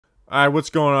All right, what's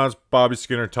going on? It's Bobby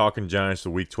Skinner talking Giants, the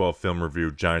Week 12 film review.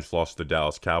 Giants lost to the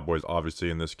Dallas Cowboys, obviously,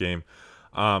 in this game.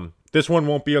 This one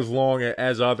won't be as long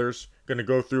as others. Going to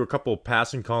go through a couple of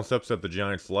passing concepts that the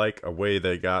Giants like. A way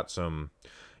they got some,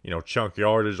 chunk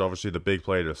yardage. Obviously, the big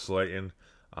play to Slayton.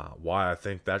 Why I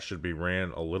think that should be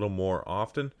ran a little more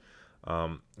often.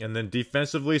 And then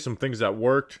defensively, some things that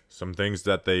worked, some things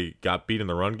that they got beat in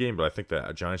the run game, but I think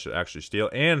that Giants should actually steal.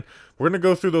 And we're going to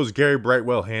go through those Gary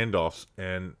Brightwell handoffs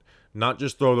and not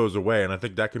just throw those away. And I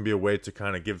think that can be a way to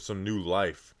kind of give some new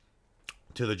life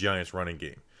to the Giants running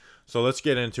game. So let's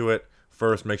get into it.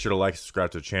 First, make sure to like,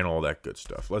 subscribe to the channel, all that good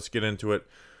stuff. Let's get into it.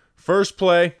 First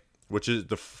play, which is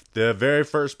the very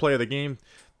first play of the game.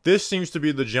 This seems to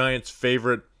be the Giants'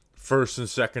 favorite first and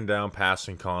second down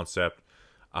passing concept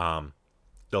the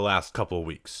last couple of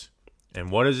weeks.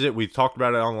 And what is it? We talked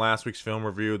about it on last week's film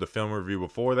review, the film review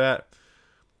before that.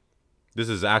 This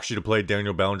is actually the play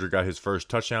Daniel Bellinger got his first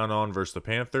touchdown on versus the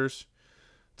Panthers.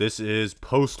 This is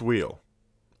post wheel.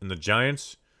 And the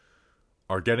Giants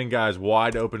are getting guys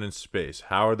wide open in space.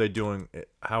 How are they doing it?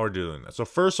 How are they doing that? So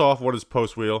first off, what is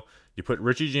post wheel? You put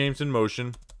Richie James in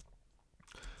motion.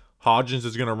 Hodgins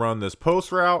is going to run this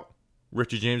post route.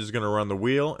 Richie James is going to run the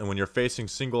wheel. And when you're facing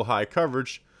single high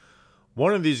coverage,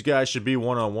 one of these guys should be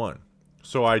one-on-one.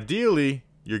 So ideally,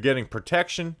 you're getting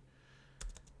protection.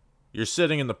 You're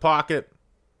sitting in the pocket,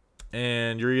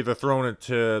 and you're either throwing it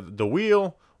to the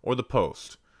wheel or the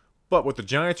post. But what the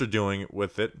Giants are doing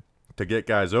with it to get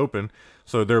guys open,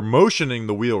 so they're motioning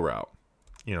the wheel route.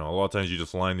 A lot of times you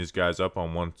just line these guys up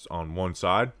on one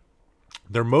side.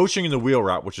 They're motioning the wheel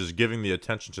route, which is giving the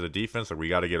attention to the defense, like we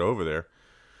got to get over there.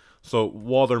 So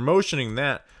while they're motioning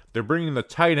that, they're bringing the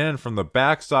tight end from the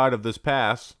backside of this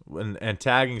pass and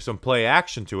tagging some play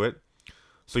action to it.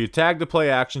 So you tag the play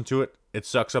action to it, it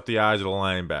sucks up the eyes of the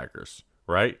linebackers,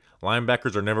 right?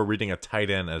 Linebackers are never reading a tight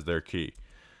end as their key.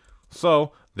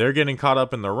 So they're getting caught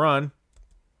up in the run,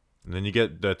 and then you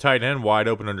get the tight end wide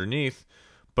open underneath.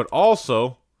 But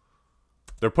also,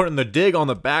 they're putting the dig on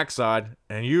the backside,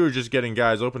 and you're just getting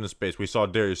guys open in space. We saw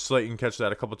Darius Slayton catch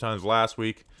that a couple times last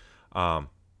week. They're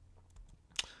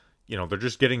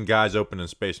just getting guys open in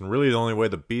space. And really the only way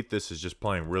to beat this is just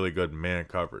playing really good man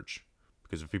coverage.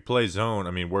 Because if you play zone,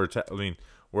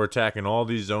 we're attacking all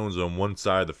these zones on one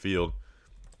side of the field.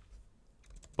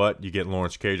 But you get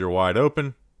Lawrence Cager wide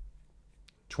open.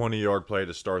 20-yard play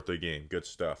to start the game. Good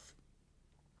stuff.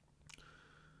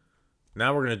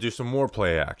 Now we're going to do some more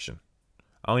play action.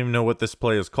 I don't even know what this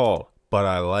play is called, but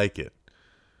I like it.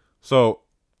 So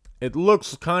it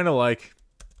looks kind of like,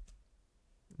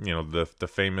 the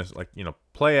famous,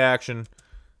 play action,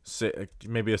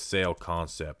 maybe a sail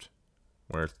concept,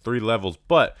 where it's 3 levels.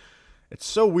 But it's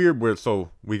so weird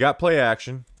so we got play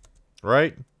action,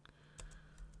 right?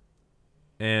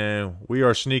 And we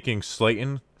are sneaking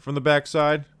Slayton from the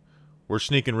backside. We're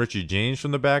sneaking Richie James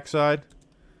from the backside.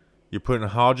 You're putting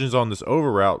Hodgins on this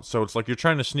over route, so it's like you're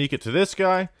trying to sneak it to this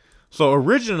guy. So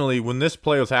originally, when this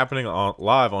play was happening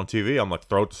live on TV, I'm like,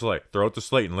 throw it to Slayton. Throw it to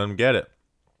Slayton. Let him get it.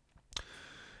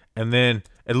 And then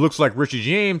it looks like Richie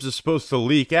James is supposed to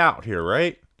leak out here,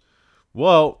 right?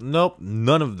 Well, nope,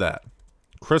 none of that.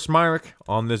 Chris Myrick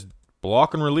on this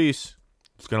block and release.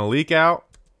 It's going to leak out.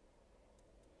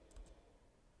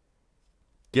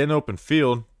 Get an open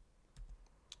field.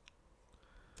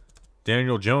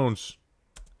 Daniel Jones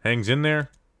hangs in there.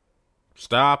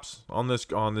 Stops on this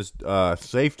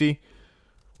safety.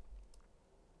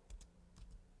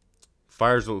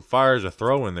 Fires a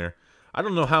throw in there. I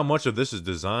don't know how much of this is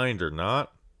designed or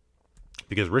not,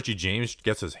 because Richie James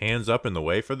gets his hands up in the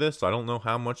way for this. So I don't know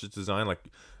how much it's designed. Like,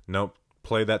 nope,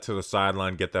 play that to the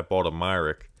sideline, get that ball to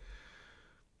Myrick.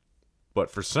 But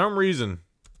for some reason,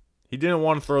 he didn't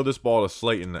want to throw this ball to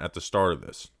Slayton at the start of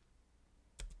this.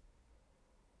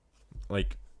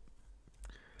 Like,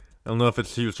 I don't know if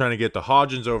he was trying to get the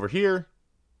Hodgins over here,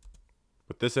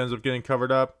 but this ends up getting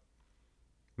covered up.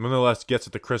 Nonetheless, gets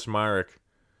it to Chris Myrick.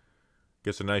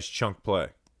 Gets a nice chunk play.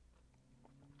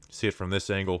 See it from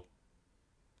this angle.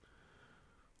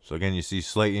 So again, you see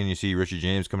Slayton, you see Richie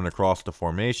James coming across the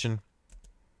formation.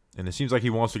 And it seems like he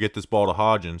wants to get this ball to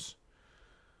Hodgins.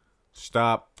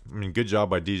 Stop. Good job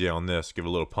by DJ on this. Give it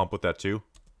a little pump with that too.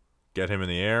 Get him in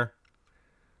the air.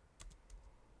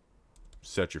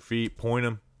 Set your feet, point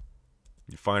him.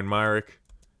 You find Myrick.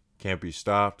 Can't be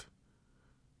stopped.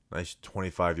 Nice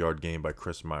 25-yard gain by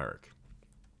Chris Myrick.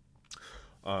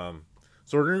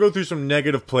 So we're going to go through some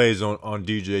negative plays on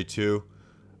DJ too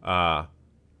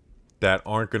that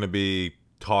aren't going to be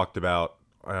talked about.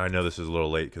 I know this is a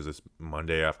little late because it's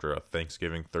Monday after a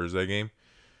Thursday game.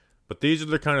 But these are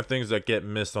the kind of things that get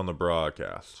missed on the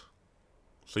broadcast.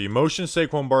 So you motion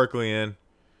Saquon Barkley in.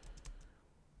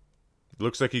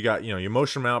 Looks like you got, you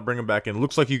motion him out, bring him back in.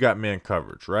 Looks like you got man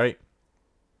coverage, right?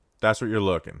 That's what you're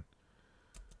looking.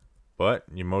 But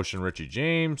you motion Richie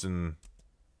James, and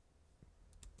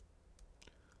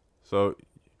so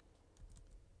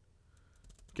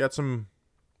get some,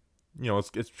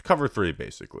 it's cover 3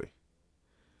 basically.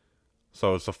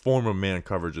 So it's a form of man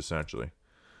coverage essentially.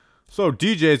 So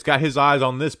DJ's got his eyes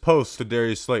on this post to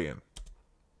Darius Slayton.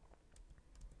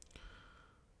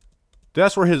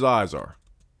 That's where his eyes are.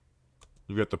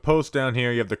 You've got the post down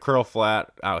here. You have the curl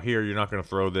flat out here. You're not going to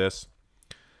throw this.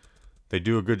 They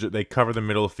do a good job. They cover the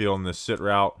middle of the field in this sit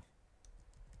route.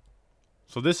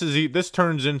 So this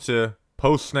turns into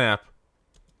post snap.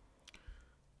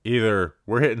 Either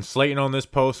we're hitting Slayton on this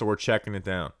post or we're checking it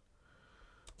down.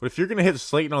 But if you're going to hit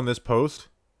Slayton on this post,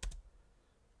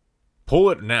 pull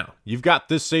it now. You've got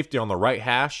this safety on the right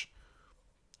hash.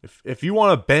 If you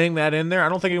want to bang that in there, I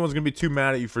don't think anyone's going to be too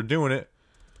mad at you for doing it.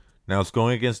 Now it's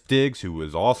going against Diggs, who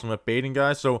is awesome at baiting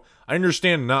guys. So I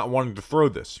understand not wanting to throw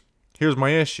this. Here's my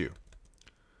issue.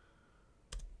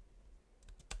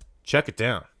 Check it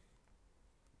down.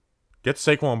 Get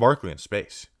Saquon Barkley in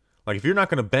space. Like, if you're not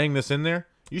going to bang this in there,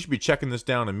 you should be checking this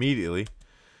down immediately.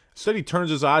 Instead, he turns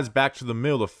his eyes back to the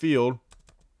middle of the field.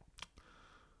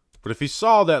 But if he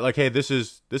saw that, like, hey, this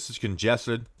is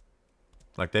congested,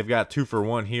 like they've got 2 for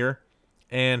 1 here,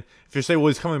 and if you say, well,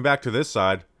 he's coming back to this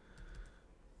side,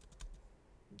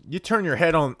 you turn your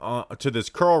head on to this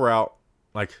curl route,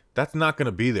 like that's not going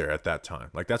to be there at that time.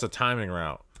 Like, that's a timing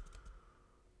route.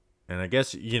 And I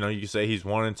guess, you can say he's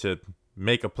wanting to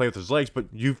make a play with his legs, but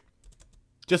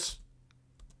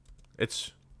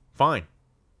it's fine.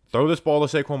 Throw this ball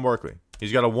to Saquon Barkley.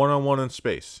 He's got a one-on-one in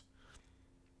space.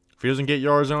 If he doesn't get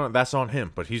yards on it, that's on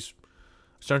him. But he's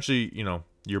essentially,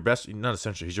 your best, not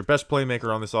essentially, he's your best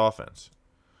playmaker on this offense.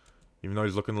 Even though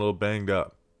he's looking a little banged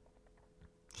up.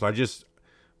 So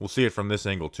we'll see it from this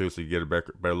angle too, so you get a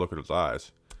better look at his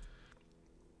eyes.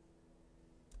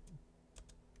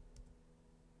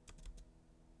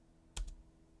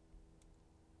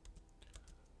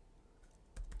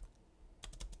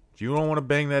 If you don't want to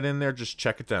bang that in there, just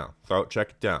check it down. Check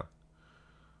it down.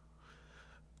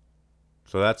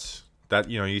 So that's that.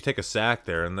 You take a sack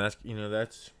there, and that's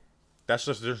just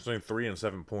the difference between 3 and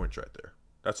 7 points right there.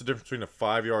 That's the difference between a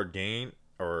 5-yard gain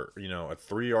or a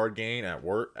 3-yard gain at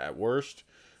worst,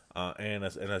 and a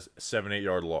 7-8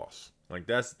 yard loss. Like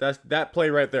that play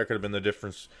right there could have been the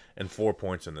difference in 4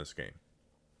 points in this game.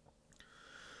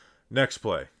 Next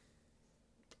play.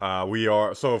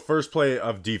 First play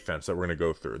of defense that we're going to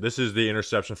go through. This is the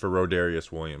interception for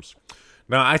Rodarius Williams.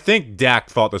 Now, I think Dak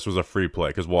thought this was a free play,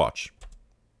 because watch.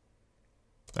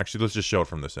 Actually, let's just show it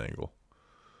from this angle.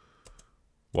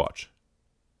 Watch.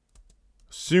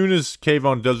 As soon as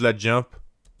Kayvon does that jump,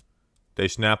 they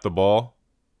snap the ball.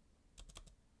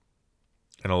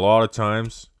 And a lot of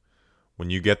times,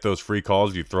 when you get those free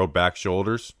calls, you throw back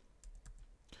shoulders.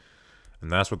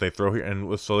 And that's what they throw here.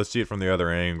 And so let's see it from the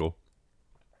other angle.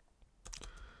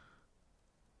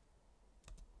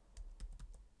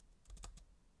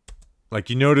 Like,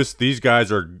 you notice these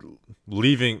guys are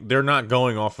leaving. They're not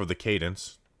going off of the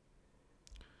cadence.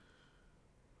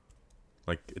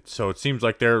 Like, so it seems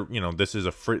like they're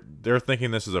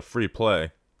thinking this is a free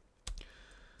play.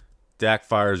 Dak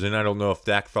fires in. I don't know if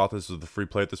Dak thought this was the free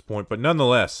play at this point, but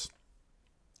nonetheless,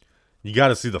 you got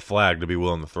to see the flag to be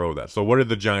willing to throw that. So what did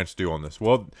the Giants do on this?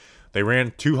 Well, they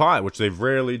ran too high, which they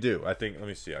rarely do. I think, let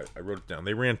me see, I wrote it down.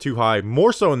 They ran too high,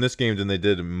 more so in this game than they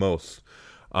did in most.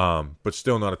 But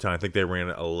still not a ton. I think they ran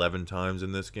it 11 times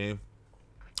in this game,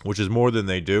 which is more than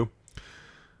they do.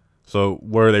 So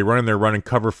where they're running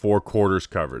cover 4 quarters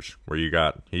coverage, where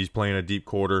he's playing a deep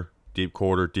quarter,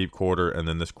 and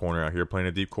then this corner out here playing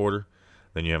a deep quarter.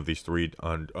 Then you have these 3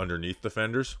 underneath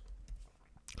defenders.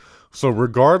 So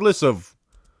regardless of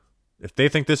if they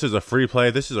think this is a free play,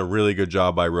 this is a really good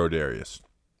job by Rodarius.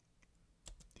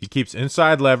 He keeps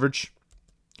inside leverage,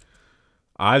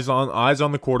 eyes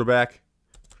on the quarterback,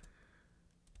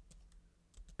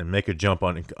 and make a jump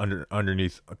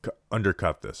underneath,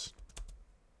 undercut this.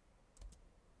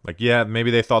 Like, yeah,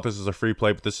 maybe they thought this was a free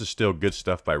play, but this is still good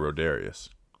stuff by Rodarius.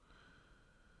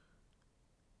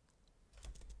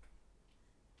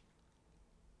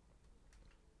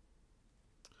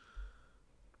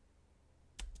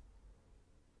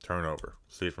 Turnover.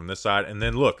 See it from this side. And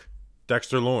then look,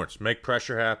 Dexter Lawrence, make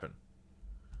pressure happen.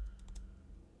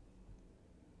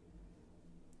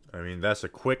 I mean, that's a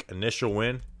quick initial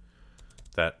win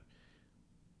that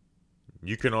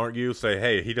you can argue, say,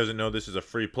 hey, he doesn't know this is a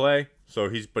free play,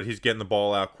 but he's getting the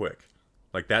ball out quick.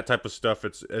 Like that type of stuff,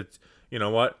 it's you know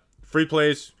what? Free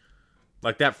plays,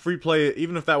 Like that free play,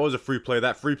 even if that was a free play,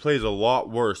 that free play is a lot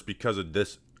worse because of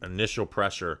this initial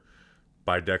pressure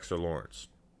by Dexter Lawrence.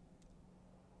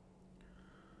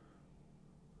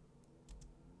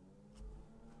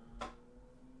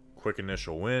 Quick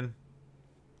initial win.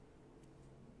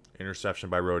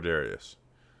 Interception by Rodarius.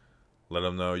 Let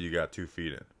them know you got 2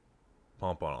 feet in.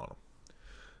 Pump on them.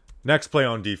 Next play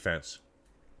on defense.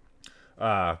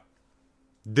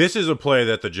 This is a play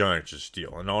that the Giants just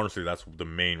steal. And honestly, that's the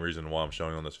main reason why I'm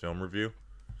showing on this film review.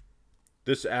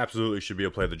 This absolutely should be a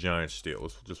play the Giants steal.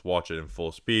 Let's just watch it in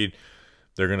full speed.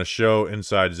 They're going to show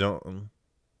inside zone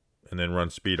and then run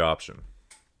speed option.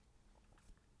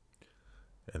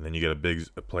 And then you get a big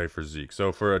play for Zeke.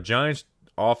 So for a Giants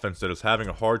offense that is having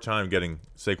a hard time getting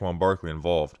Saquon Barkley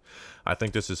involved, I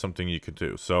think this is something you could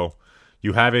do. So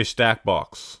you have a stack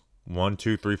box. 1,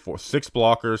 2, 3, 4, 6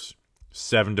 blockers,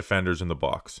 7 defenders in the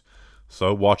box.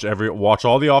 So watch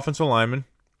all the offensive linemen.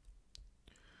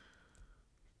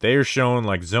 They are showing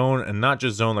like zone, and not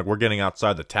just zone, like we're getting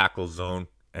outside the tackle zone.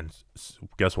 And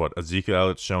guess what? Ezekiel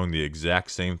Elliott's showing the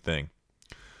exact same thing.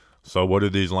 So what do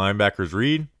these linebackers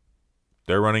read?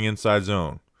 They're running inside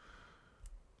zone.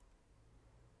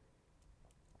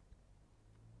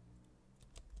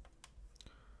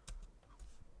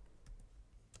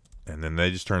 And then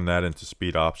they just turn that into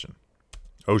speed option.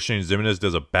 O'Shane Ximines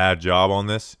does a bad job on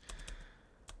this.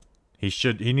 He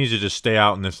needs to just stay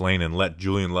out in this lane and let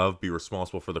Julian Love be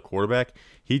responsible for the quarterback.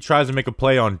 He tries to make a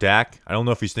play on Dak. I don't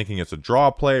know if he's thinking it's a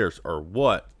draw play or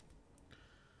what.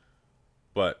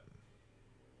 But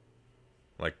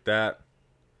like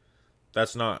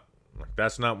that's not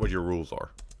what your rules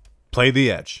are. Play the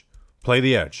edge. Play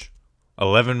the edge.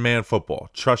 11-man football.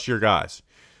 Trust your guys.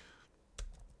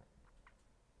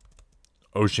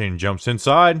 O'Shane jumps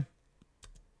inside.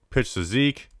 Pitch to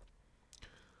Zeke.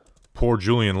 Poor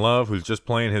Julian Love, who's just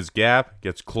playing his gap,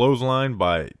 gets clotheslined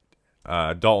by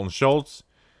Dalton Schultz,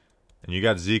 and you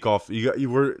got Zeke off.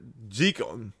 Zeke.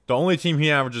 The only team he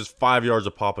averages 5 yards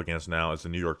a pop against now is the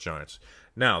New York Giants.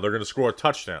 Now they're going to score a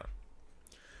touchdown,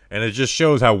 and it just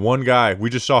shows how one guy. We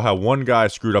just saw how one guy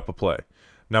screwed up a play.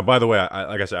 Now, by the way,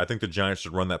 like I said, I think the Giants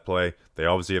should run that play. They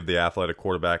obviously have the athletic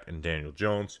quarterback in Daniel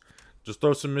Jones. Just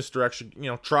throw some misdirection.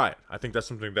 Try it. I think that's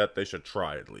something that they should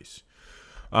try at least.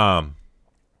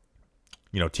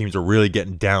 Teams are really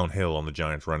getting downhill on the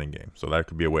Giants' running game. So that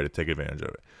could be a way to take advantage of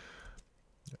it.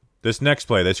 This next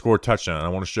play, they score a touchdown. I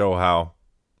want to show how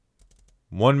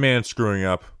one man screwing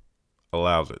up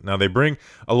allows it. Now, they bring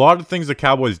a lot of things the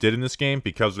Cowboys did in this game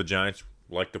because the Giants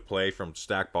like to play from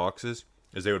stack boxes,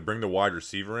 is they would bring the wide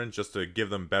receiver in just to give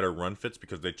them better run fits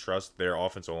because they trust their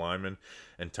offensive linemen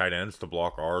and tight ends to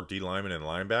block our D linemen and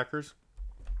linebackers.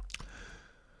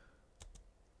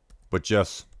 But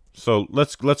so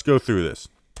let's go through this.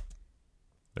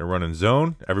 They're running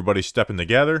zone. Everybody's stepping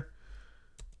together.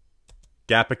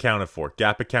 Gap accounted for.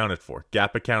 Gap accounted for.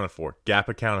 Gap accounted for. Gap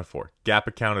accounted for. Gap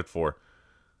accounted for.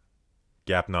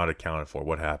 Gap not accounted for.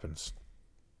 What happens?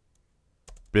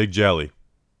 Big jelly.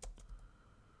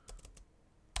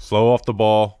 Slow off the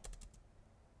ball.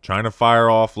 Trying to fire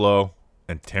off low.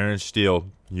 And Terrence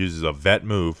Steele uses a vet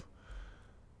move.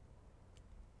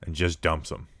 And just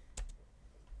dumps him.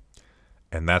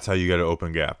 And that's how you get an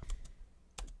open gap.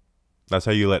 That's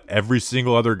how you let every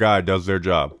single other guy does their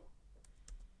job.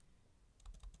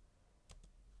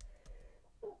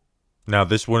 Now,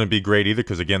 this wouldn't be great either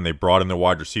because, again, they brought in the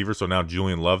wide receiver. So now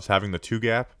Julian Love's having the 2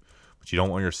 gap. But you don't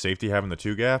want your safety having the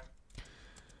 2 gap.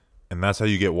 And that's how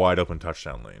you get wide open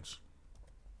touchdown lanes.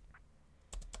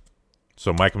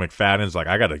 So Michael McFadden's like,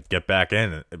 I got to get back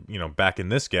in, back in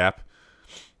this gap.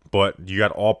 But you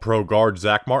got all-pro guard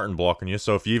Zach Martin blocking you.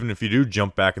 So even if you do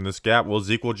jump back in this gap, well,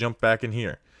 Zeke will jump back in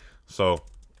here. So,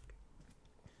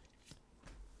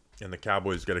 and the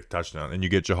Cowboys get a touchdown. And you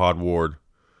get Jihad Ward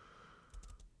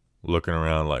looking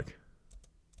around like,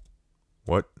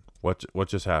 what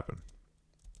just happened?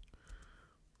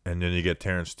 And then you get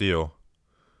Terrence Steele.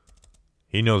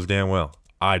 He knows damn well,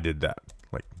 I did that.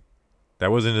 Like,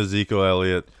 that wasn't Ezekiel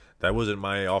Elliott. That wasn't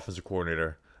my offensive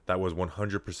coordinator. That was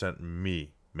 100%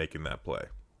 me making that play.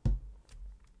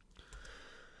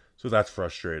 So that's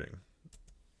frustrating.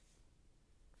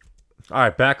 All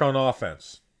right, back on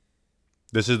offense.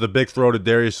 This is the big throw to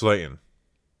Darius Slayton.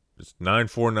 It's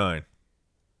 9-4-9.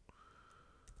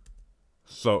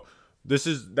 So this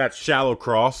is that shallow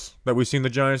cross that we've seen the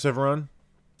Giants have run.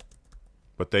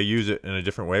 But they use it in a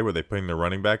different way where they putting the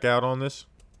running back out on this.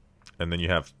 And then you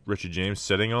have Richie James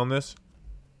sitting on this.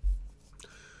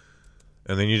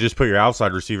 And then you just put your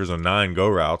outside receivers on 9 go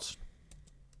routes.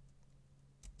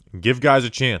 Give guys a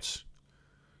chance.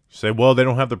 You say, well, they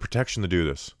don't have the protection to do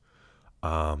this.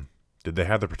 Did they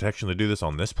have the protection to do this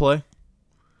on this play?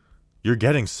 You're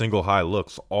getting single high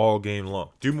looks all game long.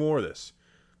 Do more of this.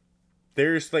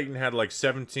 Darius Slayton had like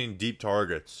 17 deep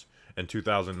targets in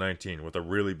 2019 with a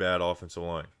really bad offensive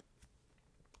line.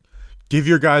 Give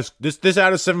your guys this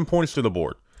added 7 points to the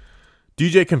board.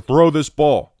 DJ can throw this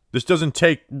ball. This doesn't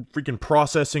take freaking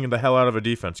processing the hell out of a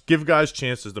defense. Give guys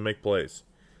chances to make plays.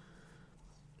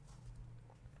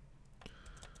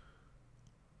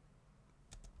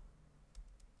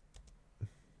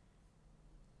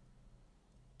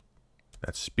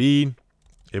 That's speed.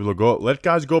 Able to go. Let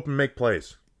guys go up and make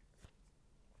plays.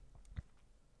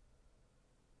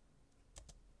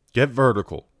 Get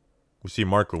vertical. We see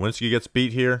Mark Lewinsky gets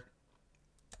beat here.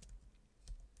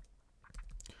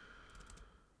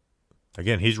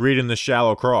 Again, he's reading the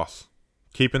shallow cross.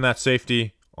 Keeping that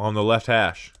safety on the left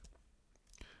hash.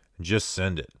 Just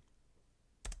send it.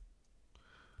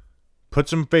 Put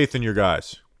some faith in your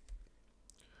guys.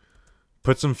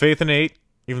 Put some faith in 8,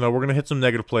 even though we're going to hit some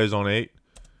negative plays on 8.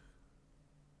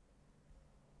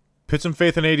 Put some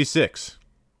faith in 86.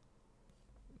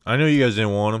 I know you guys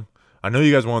didn't want him. I know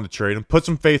you guys wanted to trade him. Put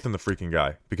some faith in the freaking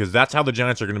guy, because that's how the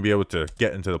Giants are going to be able to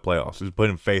get into the playoffs, is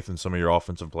putting faith in some of your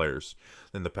offensive players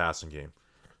in the passing game.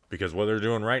 Because what they're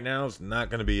doing right now is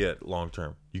not going to be it long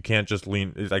term. You can't just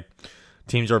lean. It's like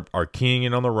teams are keying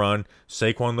in on the run.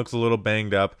 Saquon looks a little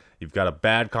banged up. You've got a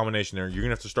bad combination there. You're going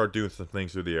to have to start doing some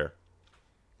things through the air.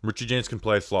 Richie James can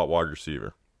play slot wide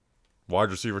receiver. Wide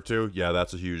receiver too, yeah,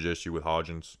 that's a huge issue with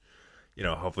Hodgins. You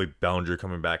know, hopefully Bellinger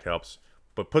coming back helps.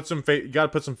 But put some faith. You got to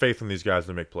put some faith in these guys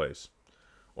to make plays,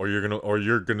 or they're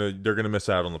gonna miss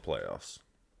out on the playoffs.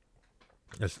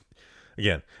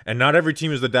 Again, and not every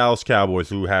team is the Dallas Cowboys,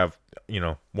 who have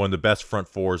one of the best front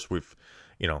fours we've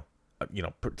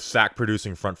sack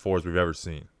producing front fours we've ever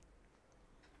seen,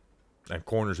 and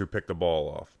corners who pick the ball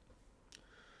off.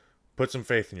 Put some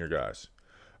faith in your guys.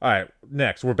 All right,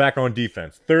 next we're back on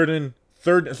defense. Third.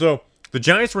 So the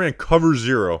Giants ran cover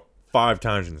 0 5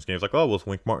 times in this game. It's like, oh, well, it's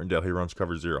Wink Martindale. He runs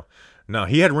cover 0. No,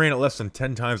 he had ran it less than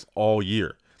 10 times all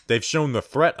year. They've shown the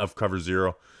threat of cover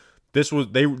 0. This was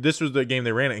the game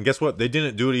they ran it, and guess what? They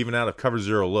didn't do it even out of cover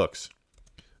 0 looks.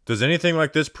 Does anything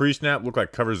like this pre-snap look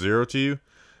like cover 0 to you?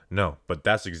 No, but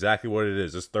that's exactly what it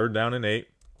is. It's 3rd down and 8.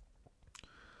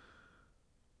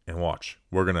 And watch.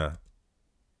 We're going to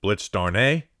blitz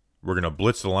Darnay. We're going to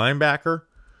blitz the linebacker.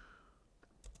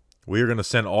 We are going to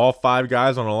send all 5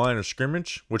 guys on a line of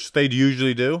scrimmage, which they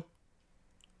usually do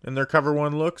in their cover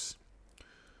 1 looks.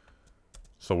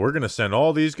 So we're going to send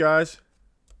all these guys,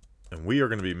 and we are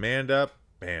going to be manned up.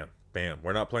 Bam, bam.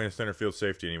 We're not playing center field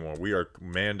safety anymore. We are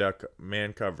manned up,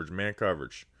 man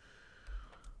coverage.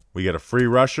 We got a free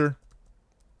rusher.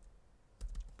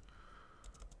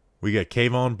 We got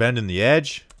Kayvon bending the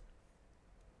edge.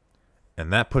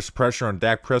 And that puts pressure on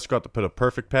Dak Prescott to put a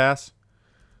perfect pass.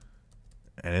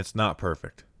 And it's not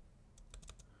perfect.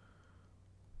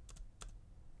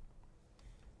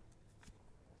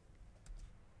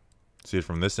 See it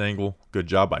from this angle. Good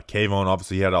job by Kayvon.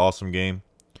 Obviously, he had an awesome game.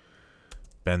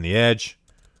 Bend the edge.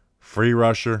 Free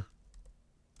rusher.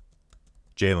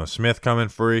 Jalen Smith coming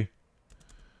free.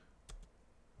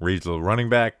 Reads the running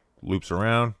back. Loops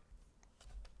around.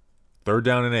 3rd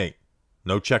down and 8.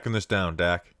 No checking this down,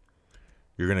 Dak.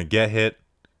 You're going to get hit,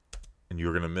 and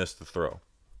you're going to miss the throw.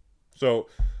 So,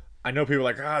 I know people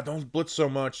are like, don't blitz so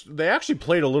much. They actually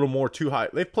played a little more too high.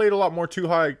 They've played a lot more too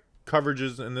high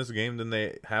coverages in this game than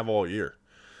they have all year,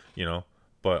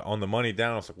 But on the money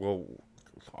down, it's like, well,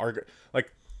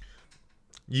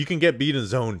 you can get beat in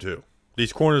zone too.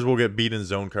 These corners will get beat in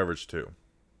zone coverage too.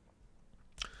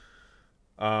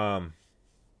 Now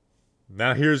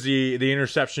here's the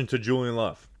interception to Julian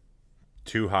Love.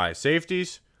 2 high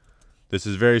safeties. This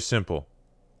is very simple.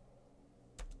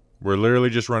 We're literally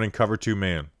just running cover 2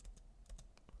 man.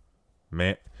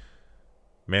 Man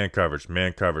coverage.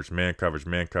 Linebackers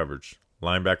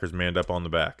manned up on the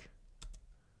back.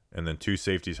 And then 2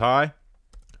 safeties high.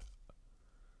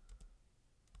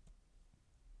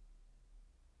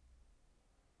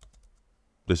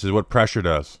 This is what pressure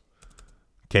does.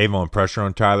 Kayvon pressure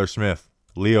on Tyler Smith.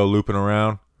 Leo looping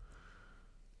around.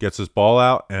 Gets his ball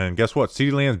out. And guess what?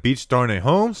 CeeDee Lamb beats Darnay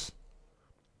Holmes.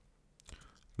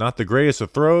 Not the greatest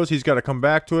of throws. He's got to come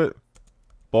back to it.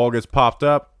 Ball gets popped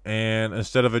up. And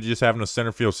instead of it just having a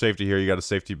center field safety here, you got a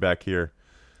safety back here.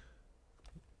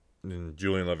 And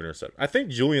Julian Love intercept. I think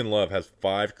Julian Love has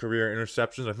 5 career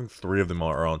interceptions. I think 3 of them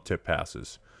are on tip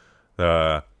passes.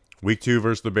 Week 2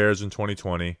 versus the Bears in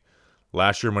 2020.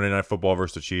 Last year, Monday Night Football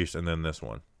versus the Chiefs. And then this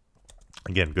one.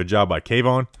 Again, good job by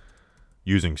Kayvon.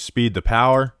 Using speed to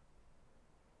power.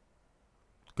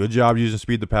 Good job using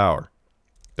speed to power.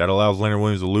 That allows Leonard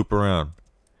Williams to loop around.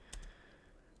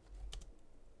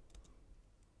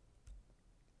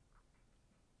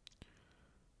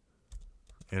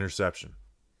 Interception.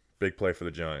 Big play for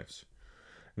the Giants.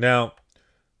 Now,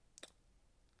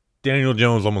 Daniel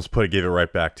Jones almost gave it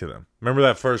right back to them. Remember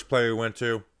that first play we went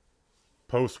to?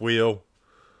 Post wheel.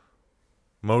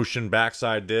 Motion,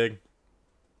 backside dig.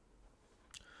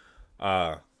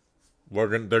 Their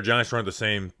Giants run the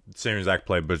same exact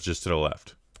play, but it's just to the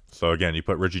left. So again, you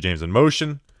put Richie James in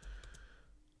motion.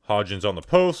 Hodgins on the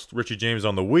post. Richie James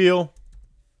on the wheel.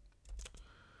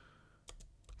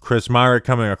 Chris Myrick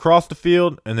coming across the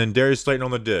field, and then Darius Slayton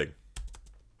on the dig.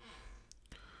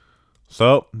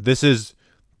 So this is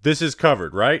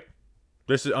covered, right?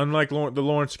 This is unlike the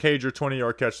Lawrence Cager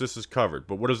 20-yard catch. This is covered.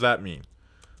 But what does that mean?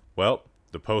 Well,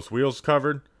 the post wheel's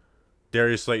covered.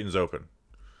 Darius Slayton's open.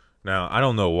 Now, I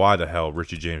don't know why the hell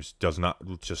Richie James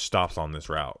just stops on this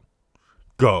route.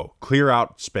 Go. Clear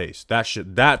out space. That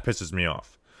pisses me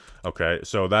off. Okay,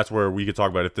 so that's where we could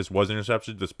talk about if this was an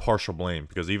interception, this partial blame.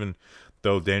 Because even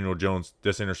though Daniel Jones,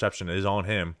 this interception is on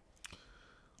him,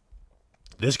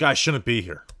 this guy shouldn't be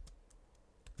here.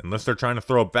 Unless they're trying to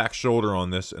throw a back shoulder on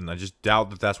this, and I just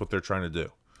doubt that that's what they're trying to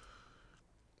do.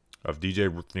 Of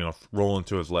DJ, rolling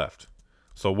to his left.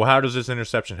 So how does this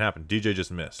interception happen? DJ just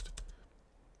missed.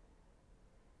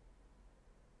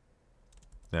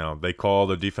 Now, they call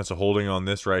the defensive holding on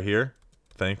this right here,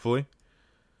 thankfully.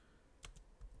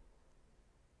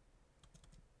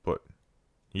 But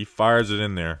he fires it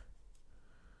in there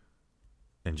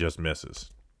and just misses.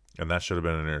 And that should have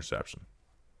been an interception.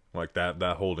 Like that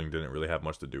holding didn't really have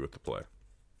much to do with the play.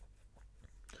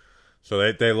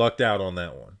 So they lucked out on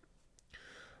that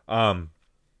one.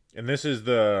 And this is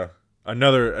the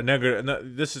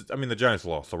Giants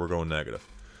lost, so we're going negative.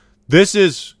 This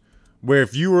is where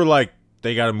if you were like,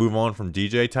 they got to move on from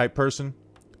DJ type person,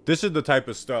 this is the type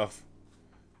of stuff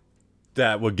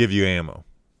that would give you ammo.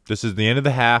 This is the end of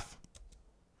the half.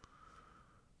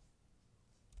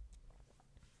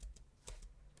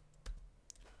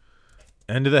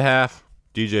 End of the half.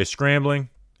 DJ scrambling.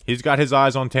 He's got his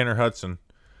eyes on Tanner Hudson.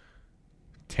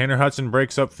 Tanner Hudson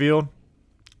breaks up field.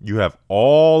 You have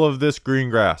all of this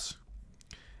green grass.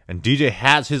 And DJ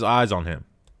has his eyes on him.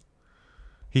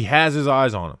 He has his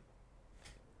eyes on him.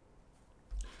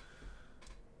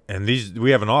 And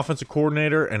we have an offensive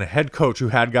coordinator and a head coach who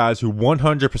had guys who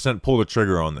 100% pull the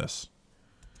trigger on this.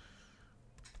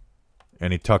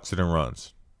 And he tucks it and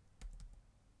runs.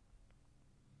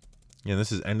 Yeah,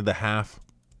 this is end of the half.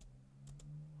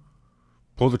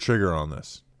 Pull the trigger on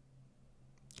this.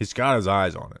 He's got his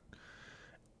eyes on it.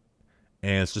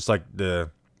 And it's just like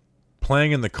the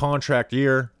playing in the contract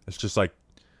year. It's just like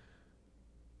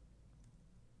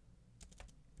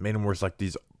made him worse. Like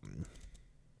these.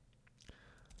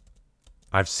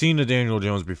 I've seen a Daniel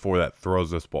Jones before that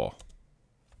throws this ball.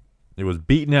 It was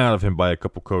beaten out of him by a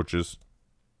couple coaches.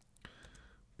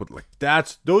 But like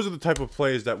those are the type of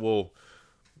plays that will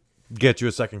get you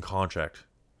a second contract.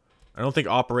 I don't think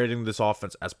operating this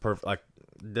offense as perfect,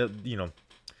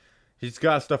 he's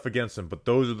got stuff against him, but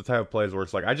those are the type of plays where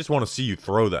it's like, I just want to see you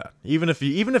throw that. Even if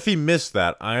he missed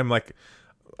that, I'm like,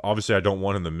 obviously I don't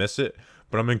want him to miss it,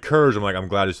 but I'm encouraged. I'm like, I'm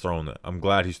glad he's throwing that. I'm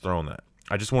glad he's throwing that.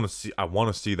 I just want to see. I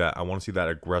want to see that. I want to see that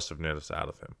aggressiveness out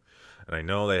of him. And I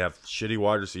know they have shitty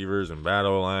wide receivers and bad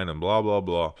O-line and blah blah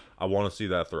blah. I want to see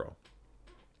that throw.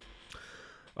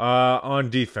 On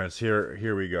defense,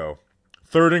 here we go.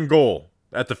 3rd and goal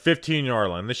at the 15-yard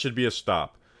line. This should be a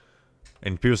stop.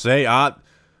 And people say,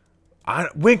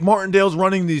 Wink Martindale's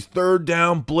running these 3rd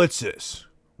down blitzes,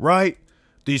 right?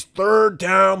 These 3rd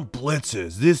down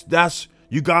blitzes.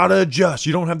 You gotta adjust.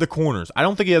 You don't have the corners. I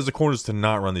don't think he has the corners to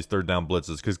not run these 3rd down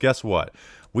blitzes. Because guess what?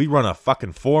 We run a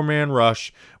fucking 4-man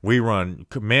rush. We run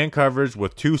man coverage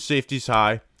with 2 safeties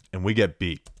high, and we get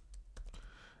beat.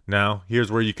 Now, here's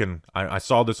where you can. I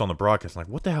saw this on the broadcast. I'm like,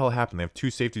 what the hell happened? They have 2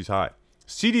 safeties high.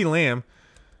 CeeDee Lamb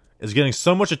is getting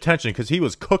so much attention because he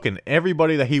was cooking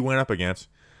everybody that he went up against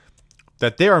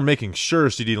that they are making sure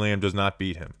CeeDee Lamb does not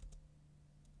beat him.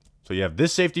 So you have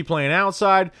this safety playing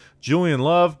outside, Julian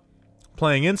Love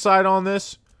playing inside on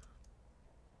this.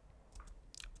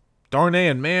 Darnay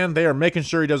and man, they are making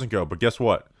sure he doesn't go. But guess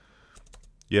what?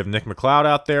 You have Nick McLeod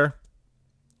out there.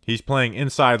 He's playing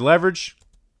inside leverage,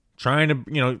 trying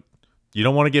to, you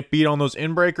don't want to get beat on those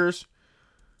in-breakers.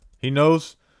 He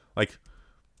knows, like,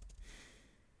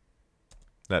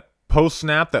 that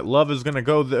post-snap that Love is going to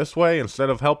go this way instead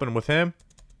of helping with him.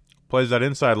 Plays that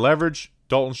inside leverage.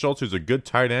 Dalton Schultz, who's a good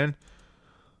tight end,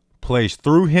 plays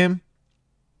through him.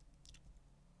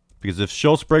 Because if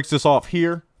Schultz breaks this off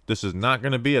here, this is not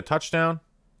going to be a touchdown.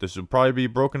 This will probably be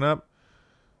broken up.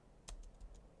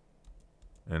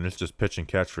 And it's just pitch and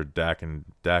catch for Dak and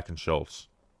Schultz.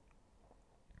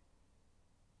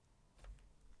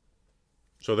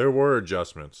 So there were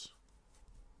adjustments.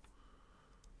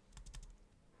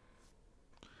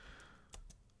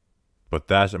 But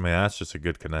that's just a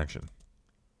good connection.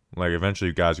 Like, eventually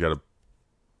you guys got to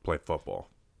play football.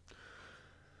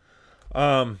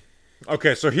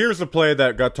 Okay, so here's the play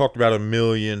that got talked about a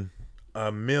million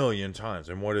times.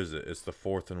 And what is it? It's the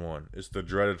 4th and 1. It's the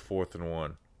dreaded 4th and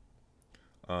 1.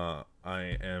 I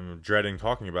am dreading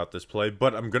talking about this play,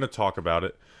 but I'm going to talk about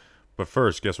it. But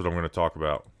first, guess what I'm going to talk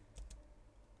about?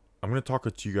 I'm going to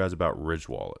talk to you guys about Ridge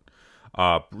Wallet.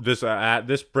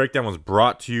 This breakdown was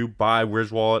brought to you by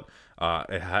Ridge Wallet.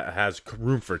 It has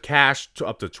room for cash to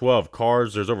up to 12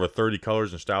 cards. There's over 30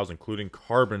 colors and styles, including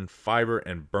carbon, fiber,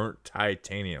 and burnt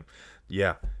titanium.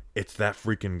 Yeah, it's that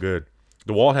freaking good.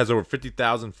 The wallet has over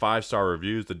 50,000 5-star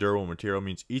reviews. The durable material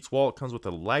means each wallet comes with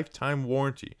a lifetime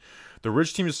warranty. The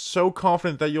Ridge team is so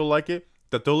confident that you'll like it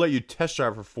that they'll let you test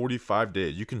drive for 45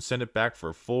 days. You can send it back for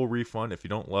a full refund if you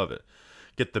don't love it.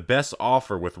 Get the best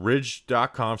offer with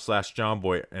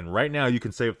ridge.com/johnboy, and right now you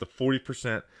can save up to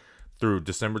 40% through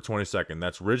December 22nd.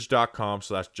 That's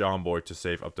ridge.com/johnboy to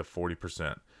save up to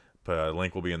 40%.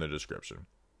 Link will be in the description.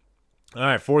 All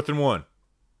right, 4th and 1.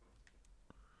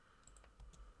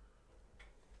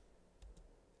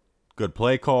 Good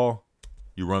play call.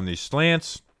 You run these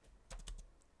slants.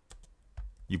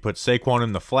 You put Saquon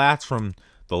in the flats from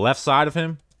the left side of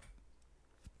him.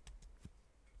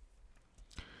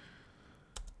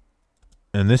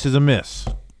 And this is a miss.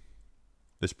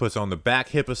 This puts on the back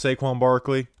hip of Saquon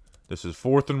Barkley. This is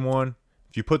 4th and 1.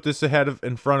 If you put this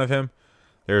in front of him,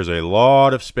 there's a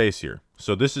lot of space here.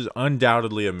 So this is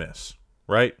undoubtedly a miss,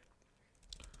 right?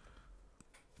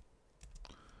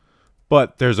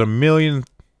 But there's a million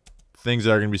things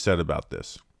that are going to be said about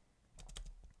this.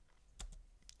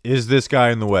 Is this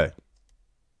guy in the way?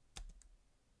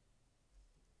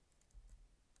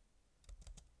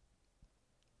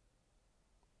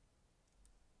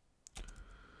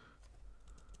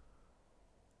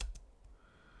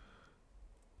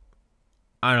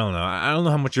 I don't know. I don't know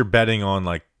how much you're betting on,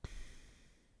 like,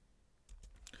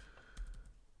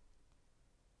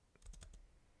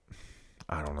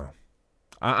 I don't know.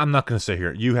 I'm not going to sit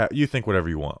here. You think whatever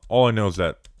you want. All I know is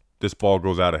that this ball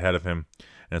goes out ahead of him,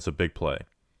 and it's a big play.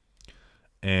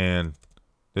 And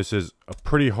this is a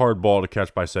pretty hard ball to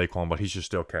catch by Saquon, but he should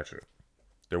still catch it.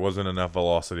 There wasn't enough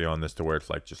velocity on this to where it's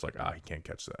like he can't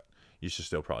catch that. You should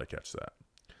still probably catch that.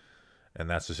 And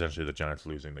that's essentially the Giants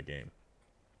losing the game.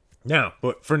 Now,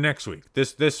 but for next week,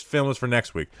 this film is for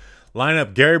next week. Line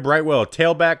up Gary Brightwell,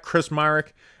 tailback, Chris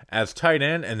Myrick as tight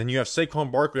end, and then you have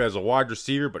Saquon Barkley as a wide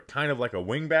receiver, but kind of like a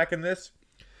wingback in this.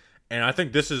 And I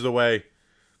think this is the way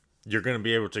you're going to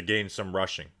be able to gain some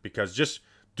rushing, because just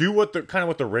do what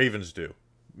the Ravens do.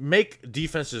 Make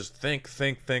defenses think.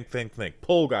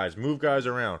 Pull guys, move guys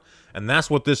around, and that's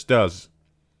what this does.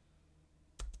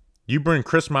 You bring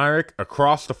Chris Myrick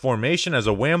across the formation as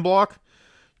a wham block.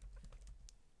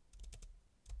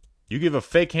 You give a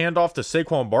fake handoff to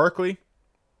Saquon Barkley.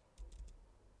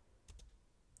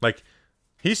 Like,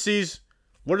 he sees,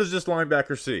 what does this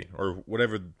linebacker see? Or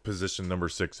whatever position number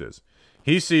 6 is.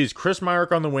 He sees Chris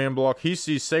Myrick on the wham block. He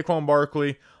sees Saquon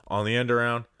Barkley on the end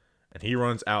around. And he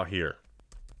runs out here.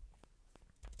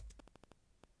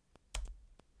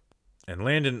 And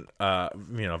Landon,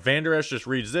 Van Der Esch just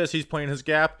reads this. He's playing his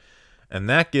gap. And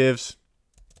that gives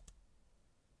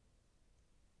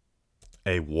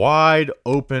a wide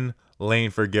open lane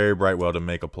for Gary Brightwell to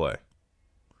make a play.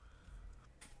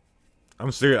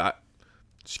 I'm serious.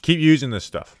 Just keep using this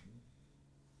stuff.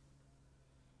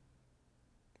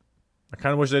 I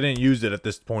kind of wish they didn't use it at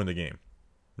this point in the game.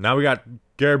 Now we got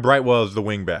Gary Brightwell as the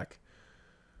wingback.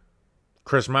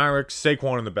 Chris Myrick,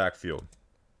 Saquon in the backfield.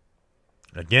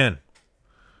 Again,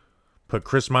 put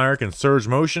Chris Myrick in surge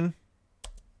motion.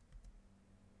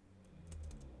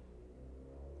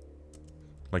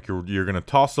 Like you're going to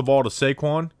toss the ball to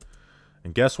Saquon.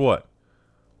 And guess what?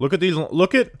 Look at these.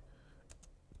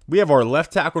 We have our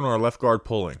left tackle and our left guard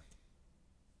pulling.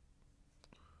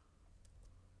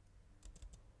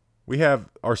 We have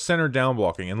our center down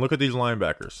blocking. And look at these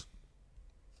linebackers.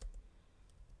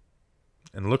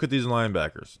 And look at these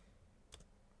linebackers.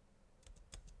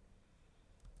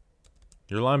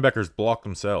 Your linebackers block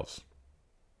themselves.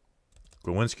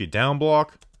 Glowinski down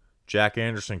block. Jack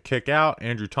Anderson kick out.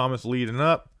 Andrew Thomas leading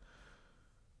up.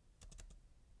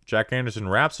 Jack Anderson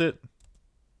wraps it.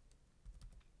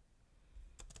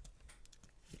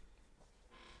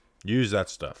 Use that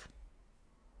stuff.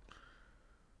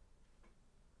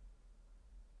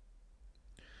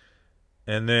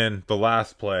 And then the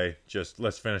last play, just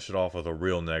let's finish it off with a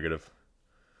real negative.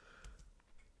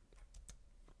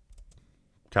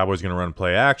 Cowboys going to run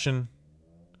play action.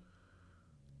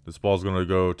 This ball's going to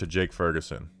go to Jake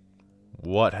Ferguson.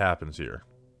 What happens here?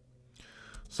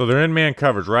 So they're in man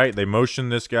coverage, right? They motion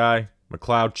this guy.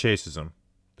 McLeod chases him.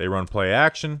 They run play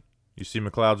action. You see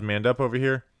McLeod's manned up over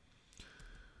here.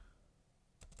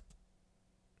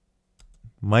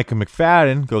 Micah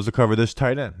McFadden goes to cover this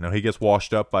tight end. Now he gets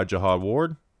washed up by Jihad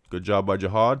Ward. Good job by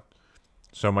Jihad.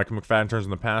 So Micah McFadden turns in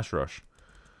the pass rush.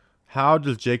 How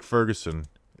does Jake Ferguson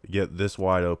get this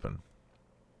wide open?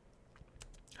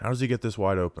 How does he get this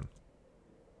wide open?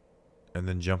 And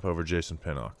then jump over Jason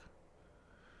Pinnock?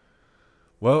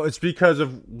 Well, it's because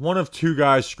of one of two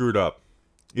guys screwed up.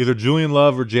 Either Julian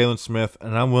Love or Jalen Smith,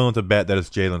 and I'm willing to bet that it's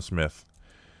Jalen Smith.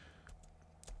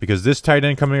 Because this tight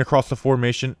end coming across the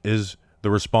formation is the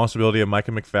responsibility of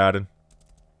Micah McFadden.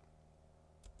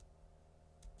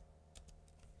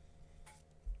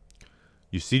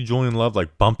 You see Julian Love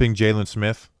like bumping Jalen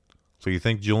Smith. So you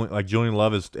think Julian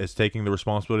Love is taking the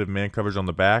responsibility of man coverage on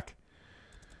the back.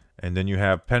 And then you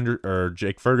have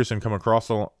Jake Ferguson come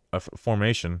across a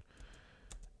formation.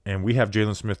 And we have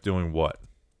Jalen Smith doing what?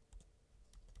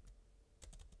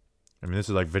 I mean, this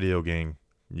is like video game.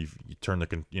 You turn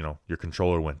your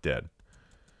controller went dead.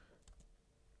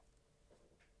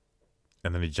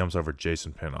 And then he jumps over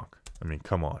Jason Pinnock. I mean,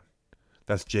 come on.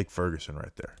 That's Jake Ferguson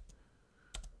right there.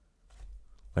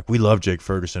 Like, we love Jake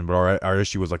Ferguson, but our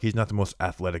issue was, like, he's not the most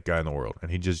athletic guy in the world. And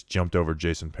he just jumped over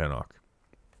Jason Pinnock.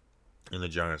 And the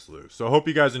Giants lose. So I hope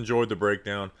you guys enjoyed the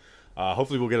breakdown.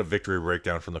 Hopefully we'll get a victory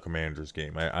breakdown from the Commanders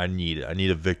game. I need it. I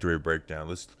need a victory breakdown.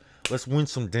 Let's win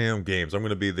some damn games. I'm going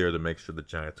to be there to make sure the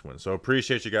Giants win. So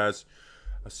appreciate you guys.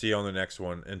 I'll see you on the next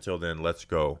one. Until then, let's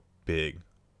go Big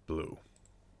Blue.